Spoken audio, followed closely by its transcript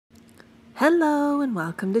Hello and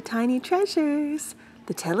welcome to Tiny Treasures.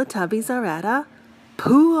 The Teletubbies are at a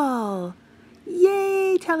pool.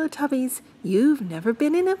 Yay, Teletubbies! You've never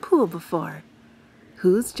been in a pool before.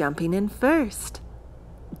 Who's jumping in first?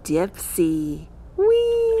 Dipsy.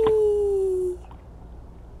 Whee!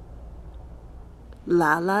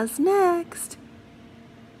 Lala's next.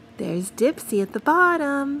 There's Dipsy at the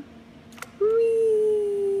bottom. Whee!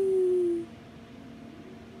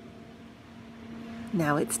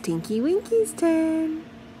 Now it's Tinky Winky's turn.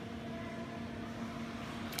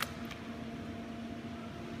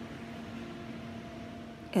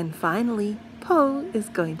 And finally, Po is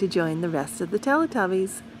going to join the rest of the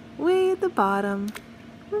Teletubbies way at the bottom.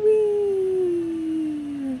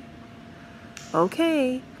 Whee!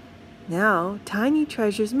 Okay, now Tiny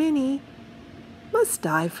Treasures Minnie must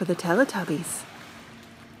dive for the Teletubbies.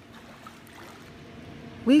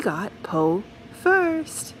 We got Po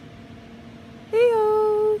first.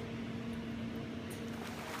 Hey-o!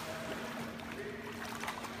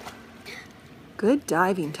 Good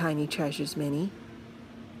diving, Tiny Treasures Minnie.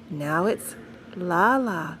 Now it's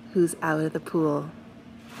Lala who's out of the pool.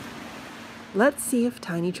 Let's see if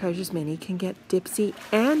Tiny Treasures Minnie can get Dipsy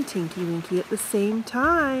and Tinky Winky at the same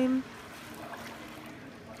time.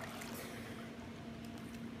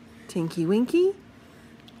 Tinky Winky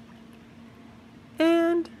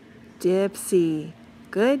and Dipsy.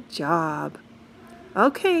 Good job.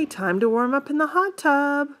 Okay, time to warm up in the hot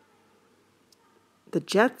tub. The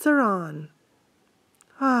jets are on.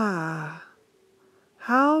 Ah,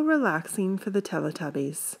 how relaxing for the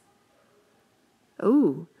Teletubbies.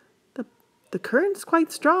 Oh, the current's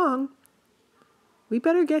quite strong. We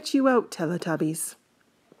better get you out, Teletubbies.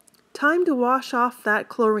 Time to wash off that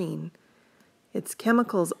chlorine. It's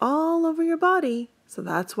chemicals all over your body, so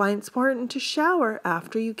that's why it's important to shower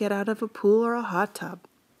after you get out of a pool or a hot tub.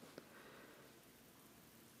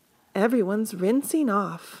 Everyone's rinsing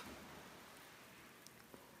off.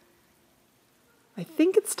 I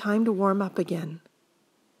think it's time to warm up again.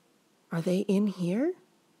 Are they in here?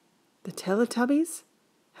 The Teletubbies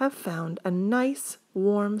have found a nice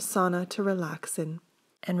warm sauna to relax in.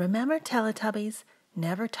 And remember, Teletubbies,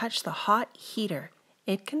 never touch the hot heater.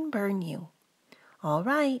 It can burn you. All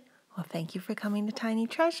right, well, thank you for coming to Tiny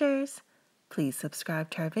Treasures. Please subscribe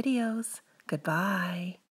to our videos.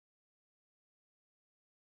 Goodbye.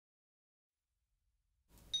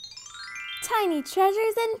 Tiny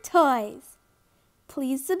Treasures and Toys.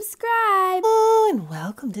 Please subscribe. Oh, and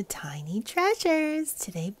welcome to Tiny Treasures.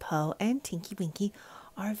 Today, Po and Tinky Winky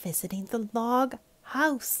are visiting the log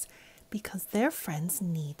house because their friends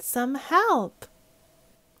need some help.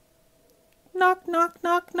 Knock, knock,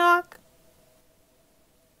 knock, knock.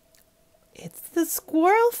 It's the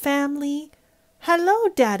squirrel family. Hello,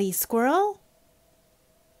 Daddy Squirrel.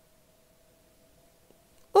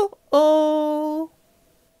 Uh-oh.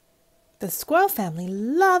 The squirrel family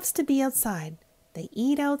loves to be outside. They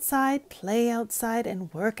eat outside, play outside,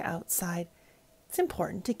 and work outside. It's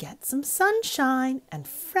important to get some sunshine and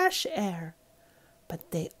fresh air.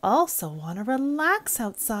 But they also want to relax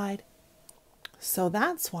outside. So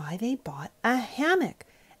that's why they bought a hammock.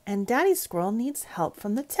 And Daddy Squirrel needs help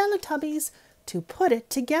from the Teletubbies to put it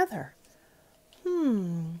together.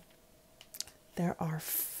 There are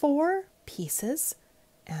 4 pieces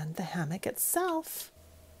and the hammock itself.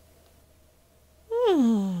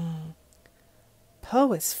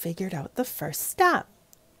 Po has figured out the first step.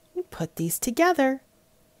 We put these together.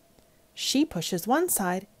 She pushes one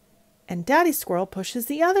side and Daddy Squirrel pushes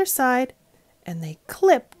the other side and they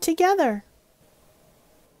clip together.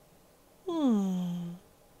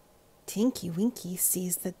 Tinky Winky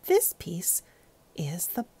sees that this piece is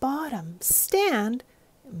the bottom stand.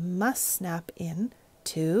 It must snap in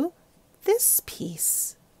to this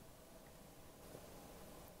piece.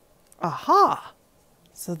 Aha!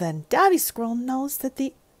 So then Daddy Squirrel knows that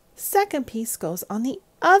the second piece goes on the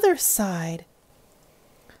other side.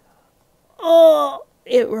 Oh,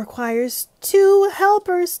 it requires 2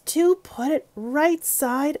 helpers to put it right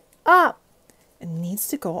side up. It needs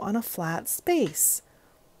to go on a flat space.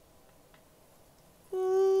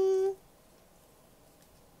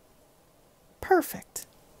 Perfect.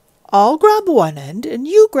 I'll grab one end and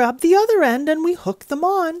you grab the other end and we hook them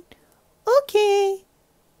on. Okay.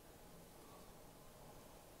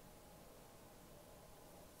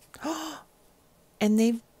 And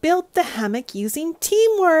they've built the hammock using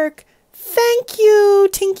teamwork. Thank you,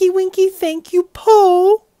 Tinky Winky. Thank you,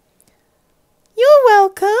 Po. You're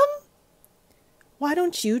welcome. Why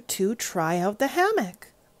don't you 2 try out the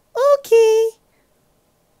hammock? Okay.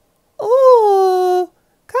 Oh,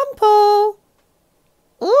 come, Po.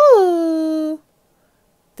 Ooh.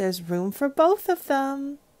 There's room for both of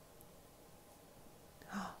them.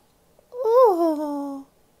 Oh,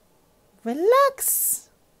 relax.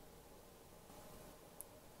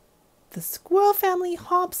 The squirrel family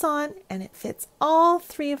hops on and it fits all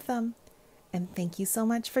three of them. And thank you so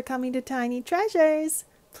much for coming to Tiny Treasures.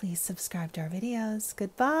 Please subscribe to our videos.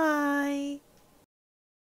 Goodbye.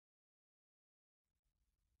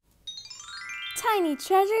 Tiny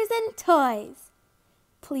treasures and toys.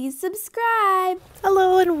 Please subscribe.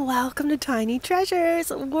 Hello and welcome to Tiny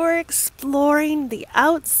Treasures. We're exploring the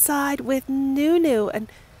outside with Nunu. And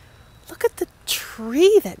look at the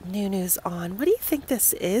tree that Nunu's on. What do you think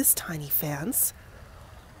this is, Tiny fans?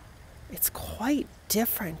 It's quite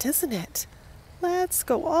different, isn't it? Let's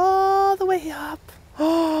go all the way up.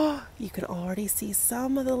 Oh, you can already see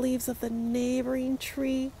some of the leaves of the neighboring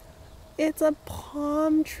tree. It's a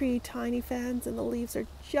palm tree, Tiny fans, and the leaves are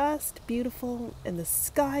just beautiful, and the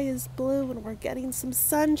sky is blue, and we're getting some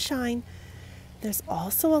sunshine. There's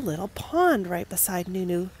also a little pond right beside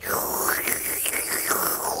Nunu.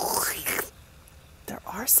 There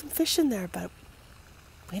are some fish in there, but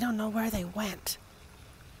we don't know where they went.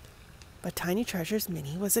 But Tiny Treasures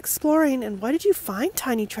Minnie was exploring, and what did you find,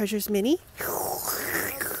 Tiny Treasures Minnie?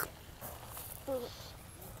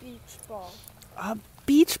 Beach ball. A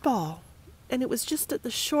beach ball. And it was just at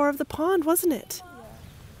the shore of the pond, wasn't it? Yeah.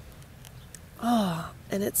 Oh,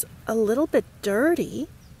 and it's a little bit dirty,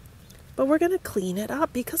 but we're going to clean it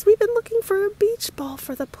up because we've been looking for a beach ball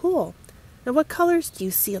for the pool. Now, what colors do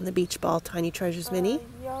you see on the beach ball, Tiny Treasures Minnie?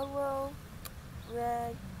 Yellow,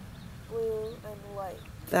 red, blue, and white.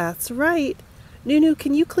 That's right. Nunu,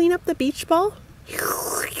 can you clean up the beach ball?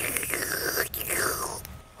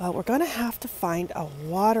 Well, we're going to have to find a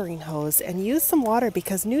watering hose and use some water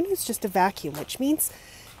because Nunu's just a vacuum, which means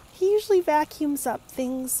he usually vacuums up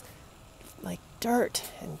things like dirt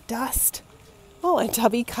and dust. Oh, and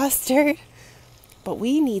tubby custard. But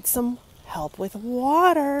we need some help with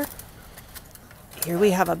water. Here we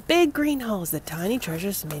have a big green hose that Tiny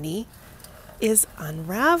Treasures Minnie is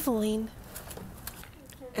unraveling.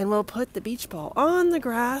 And we'll put the beach ball on the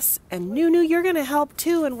grass. And Nunu, you're going to help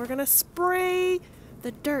too. And we're going to spray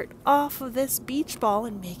the dirt off of this beach ball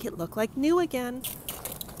and make it look like new again.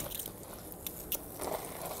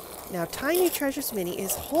 Now Tiny Treasures Minnie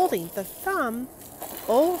is holding the thumb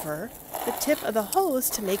over the tip of the hose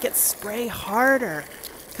to make it spray harder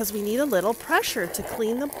because we need a little pressure to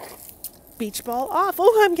clean the beach ball off.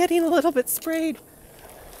 Oh, I'm getting a little bit sprayed.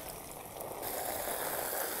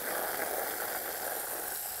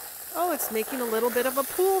 Oh, it's making a little bit of a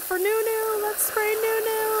pool for Nunu. Let's spray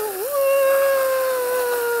Nunu. Woo!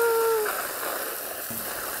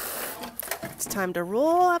 It's time to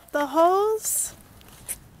roll up the hose.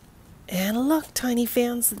 And look, Tiny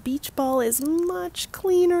fans, the beach ball is much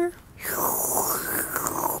cleaner.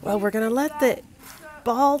 Well, we're going to let the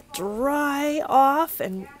ball dry off,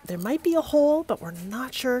 and there might be a hole, but we're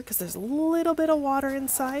not sure because there's a little bit of water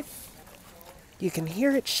inside. You can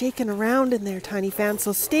hear it shaking around in there, Tiny fans,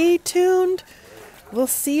 so stay tuned. We'll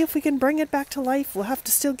see if we can bring it back to life. We'll have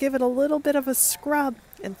to still give it a little bit of a scrub.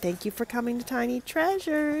 And thank you for coming to Tiny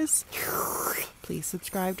Treasures. Please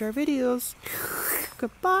subscribe to our videos.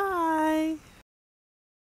 Goodbye.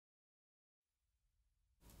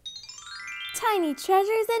 Tiny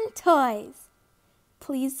treasures and toys.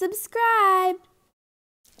 Please subscribe.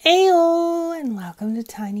 Heyo, and welcome to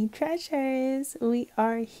Tiny Treasures. We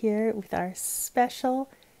are here with our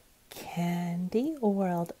special Candy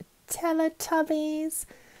World Teletubbies.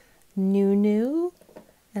 Nunu.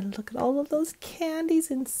 And look at all of those candies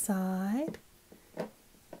inside.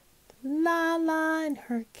 Lala and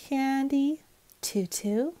her candy.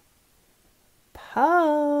 Tutu.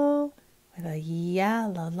 Po with a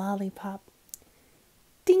yellow lollipop.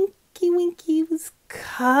 Dinky Winky was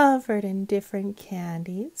covered in different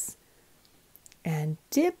candies. And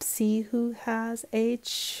Dipsy, who has a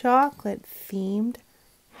chocolate-themed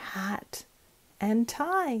hat and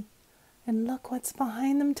tie. And look what's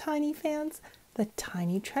behind them, Tiny fans. The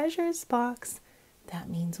Tiny Treasures box. That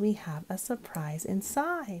means we have a surprise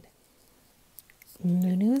inside.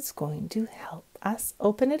 Nunu's going to help us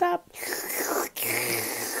open it up.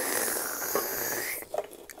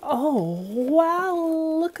 Oh, wow,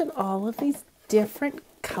 look at all of these different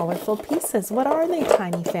colorful pieces. What are they,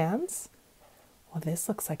 Tiny fans? Well, this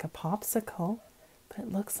looks like a popsicle, but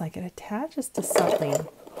it looks like it attaches to something.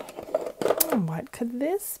 What could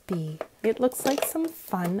this be? It looks like some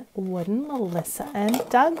fun wooden Melissa and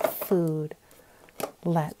Doug food.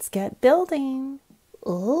 Let's get building.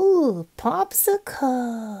 Ooh,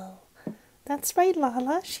 popsicle. That's right,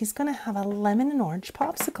 Lala. She's going to have a lemon and orange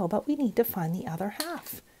popsicle, but we need to find the other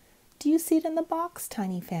half. Do you see it in the box,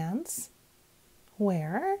 Tiny fans?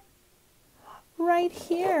 Where? Right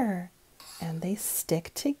here. and they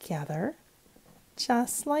stick together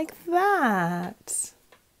just like that.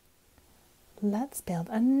 Let's build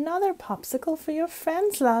another popsicle for your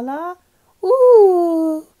friends, Lala.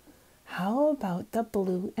 Ooh! How about the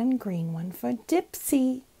blue and green one for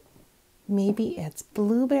Dipsy? Maybe it's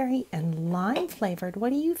blueberry and lime flavored. What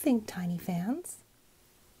do you think, tiny fans?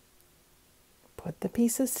 Put the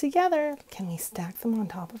pieces together. Can we stack them on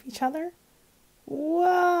top of each other?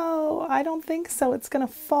 Whoa, I don't think so. It's going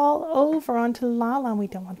to fall over onto Lala, and we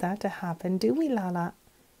don't want that to happen, do we, Lala?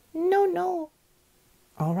 No, no.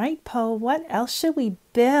 All right, Po, what else should we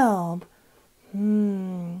build?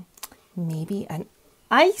 Maybe an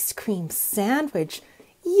ice cream sandwich.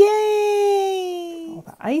 Yay! Well,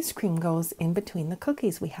 the ice cream goes in between the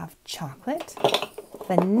cookies. We have chocolate,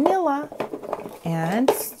 vanilla,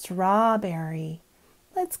 and strawberry.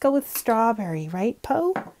 Let's go with strawberry, right,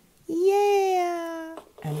 Po? Yeah!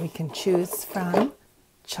 And we can choose from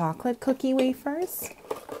chocolate cookie wafers,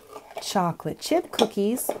 chocolate chip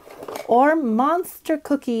cookies, or monster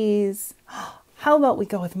cookies. How about we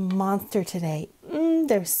go with monster today?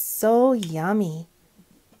 They're so yummy.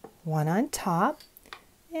 One on top.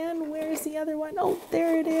 And where's the other one? Oh,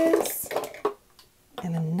 there it is.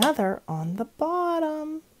 And another on the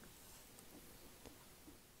bottom.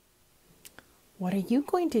 What are you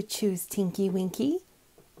going to choose, Tinky Winky?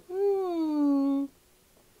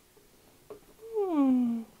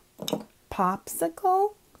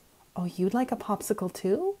 Popsicle? Oh, you'd like a popsicle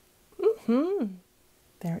too?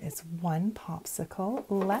 There is one popsicle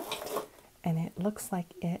left, and it looks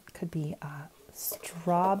like it could be a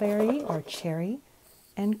strawberry or cherry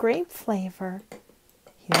and grape flavor.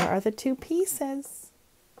 Here are the two pieces.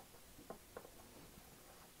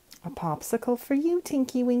 A popsicle for you,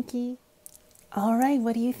 Tinky Winky. All right,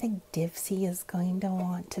 what do you think Dipsy is going to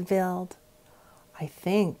want to build? I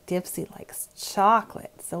think Dipsy likes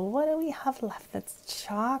chocolate. So what do we have left that's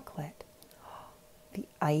chocolate? The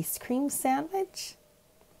ice cream sandwich?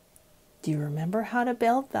 Do you remember how to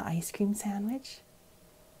build the ice cream sandwich?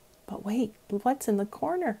 But wait, what's in the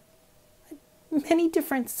corner? Many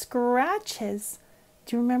different scratches.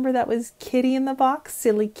 Do you remember that was Kitty in the box?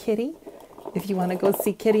 Silly Kitty. If you want to go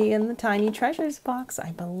see Kitty in the Tiny Treasures box,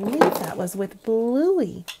 I believe that was with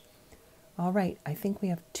Bluey. All right, I think we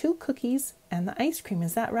have 2 cookies and the ice cream.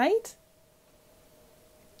 Is that right?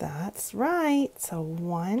 That's right. So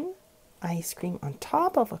 1 ice cream on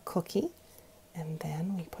top of a cookie, and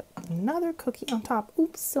then we put another cookie on top.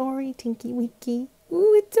 Oops, sorry, Tinky Winky.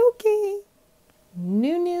 Ooh, it's okay.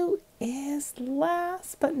 Nunu is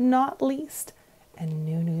last but not least, and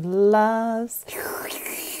Nunu loves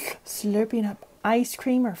slurping up ice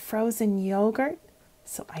cream or frozen yogurt.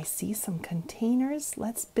 So I see some containers.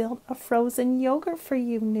 Let's build a frozen yogurt for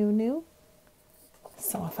you, Nunu.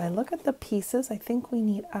 So if I look at the pieces, I think we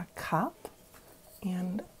need a cup,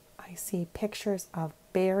 and I see pictures of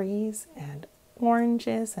berries and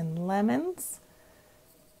oranges and lemons.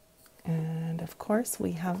 And of course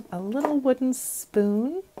we have a little wooden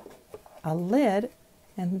spoon, a lid,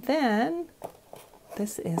 and then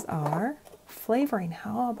this is our flavoring.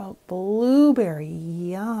 How about blueberry?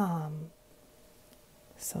 Yum!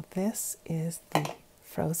 So this is the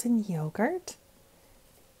frozen yogurt,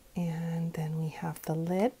 and then we have the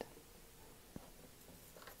lid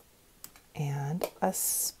and a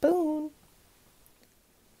spoon.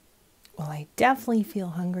 Well, I definitely feel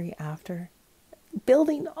hungry after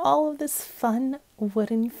building all of this fun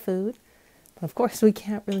wooden food. But of course, we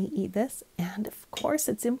can't really eat this. And of course,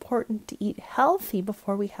 it's important to eat healthy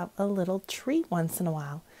before we have a little treat once in a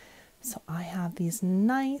while. So I have these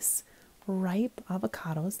nice ripe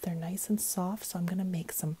avocados. They're nice and soft. So I'm going to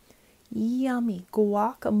make some yummy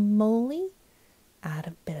guacamole, add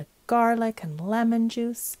a bit of garlic and lemon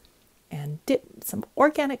juice, and dip some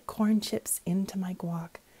organic corn chips into my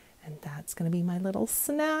guac. And that's going to be my little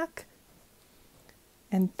snack.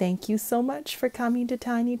 And thank you so much for coming to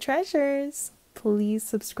Tiny Treasures. Please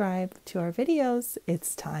subscribe to our videos.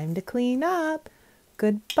 It's time to clean up.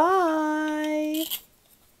 Goodbye.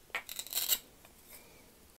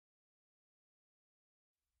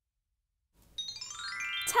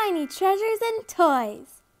 Tiny Treasures and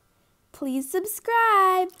Toys. Please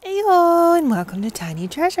subscribe. Heyo, and welcome to Tiny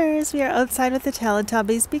Treasures. We are outside with the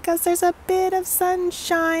Teletubbies because there's a bit of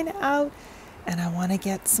sunshine out, and I want to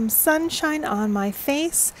get some sunshine on my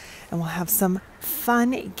face, and we'll have some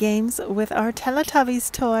fun games with our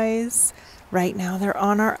Teletubbies toys. Right now they're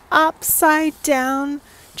on our upside down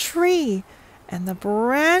tree, and the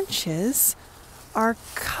branches are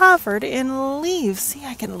covered in leaves. See,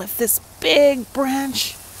 I can lift this big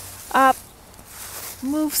branch up,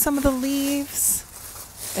 move some of the leaves.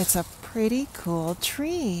 It's a pretty cool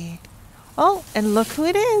tree. Oh, and look who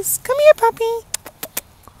it is. Come here, puppy.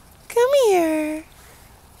 Come here.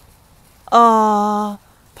 Aw,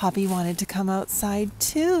 Poppy wanted to come outside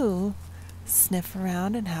too. Sniff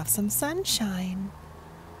around and have some sunshine.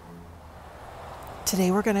 Today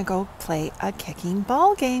we're going to go play a kicking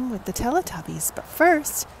ball game with the Teletubbies. But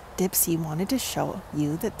first, Dipsy wanted to show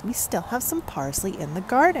you that we still have some parsley in the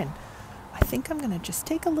garden. I think I'm going to just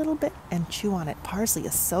take a little bit and chew on it. Parsley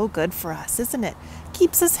is so good for us, isn't it?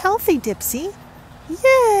 Keeps us healthy, Dipsy.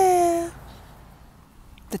 Yeah!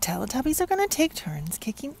 The Teletubbies are going to take turns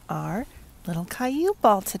kicking our little Caillou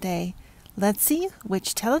ball today. Let's see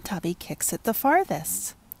which Teletubby kicks it the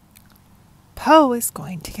farthest. Po is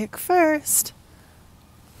going to kick first.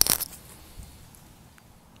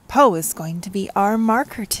 Po is going to be our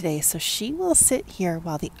marker today, so she will sit here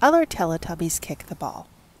while the other Teletubbies kick the ball.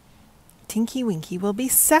 Tinky Winky will be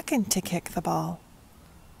second to kick the ball.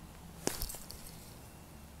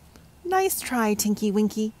 Nice try, Tinky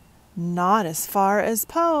Winky. Not as far as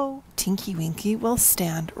Po. Tinky Winky will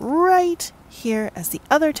stand right here as the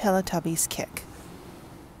other Teletubbies kick.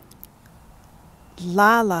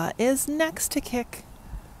 Lala is next to kick.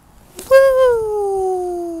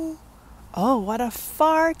 Woo! Oh, what a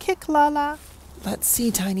far kick, Lala. Let's see,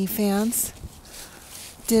 tiny fans.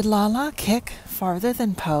 Did Lala kick farther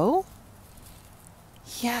than Po?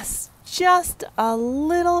 Yes, just a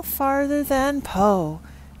little farther than Po.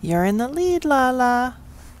 You're in the lead, Lala.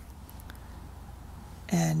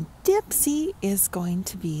 And Dipsy is going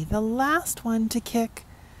to be the last one to kick.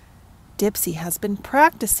 Dipsy has been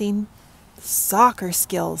practicing soccer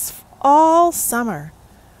skills all summer.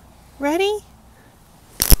 Ready?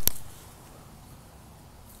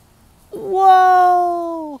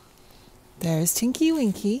 Whoa! There's Tinky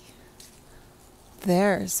Winky.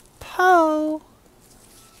 There's Po.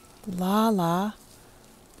 Lala.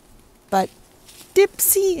 But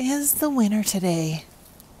Dipsy is the winner today.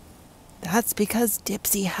 That's because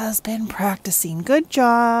Dipsy has been practicing. Good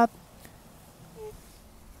job.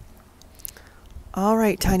 All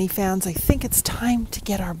right, tiny fans, I think it's time to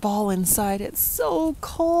get our ball inside. It's so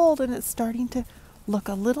cold and it's starting to look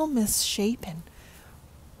a little misshapen.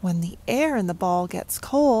 When the air in the ball gets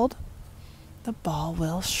cold, the ball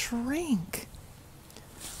will shrink.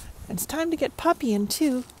 And it's time to get Puppy in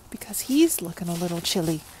too, because he's looking a little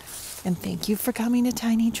chilly. And thank you for coming to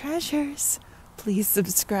Tiny Treasures. Please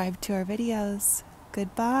subscribe to our videos.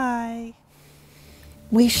 Goodbye.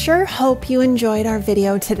 We sure hope you enjoyed our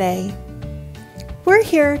video today. We're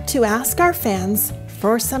here to ask our fans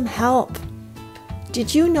for some help.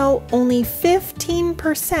 Did you know only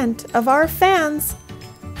 15% of our fans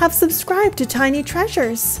have subscribed to Tiny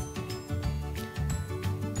Treasures?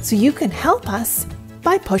 So you can help us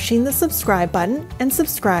by pushing the subscribe button and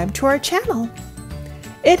subscribe to our channel.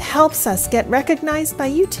 It helps us get recognized by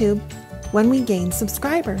YouTube when we gain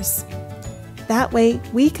subscribers. That way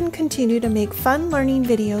we can continue to make fun learning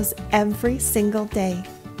videos every single day.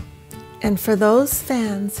 And for those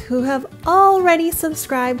fans who have already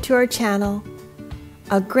subscribed to our channel,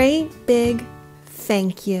 a great big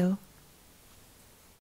thank you.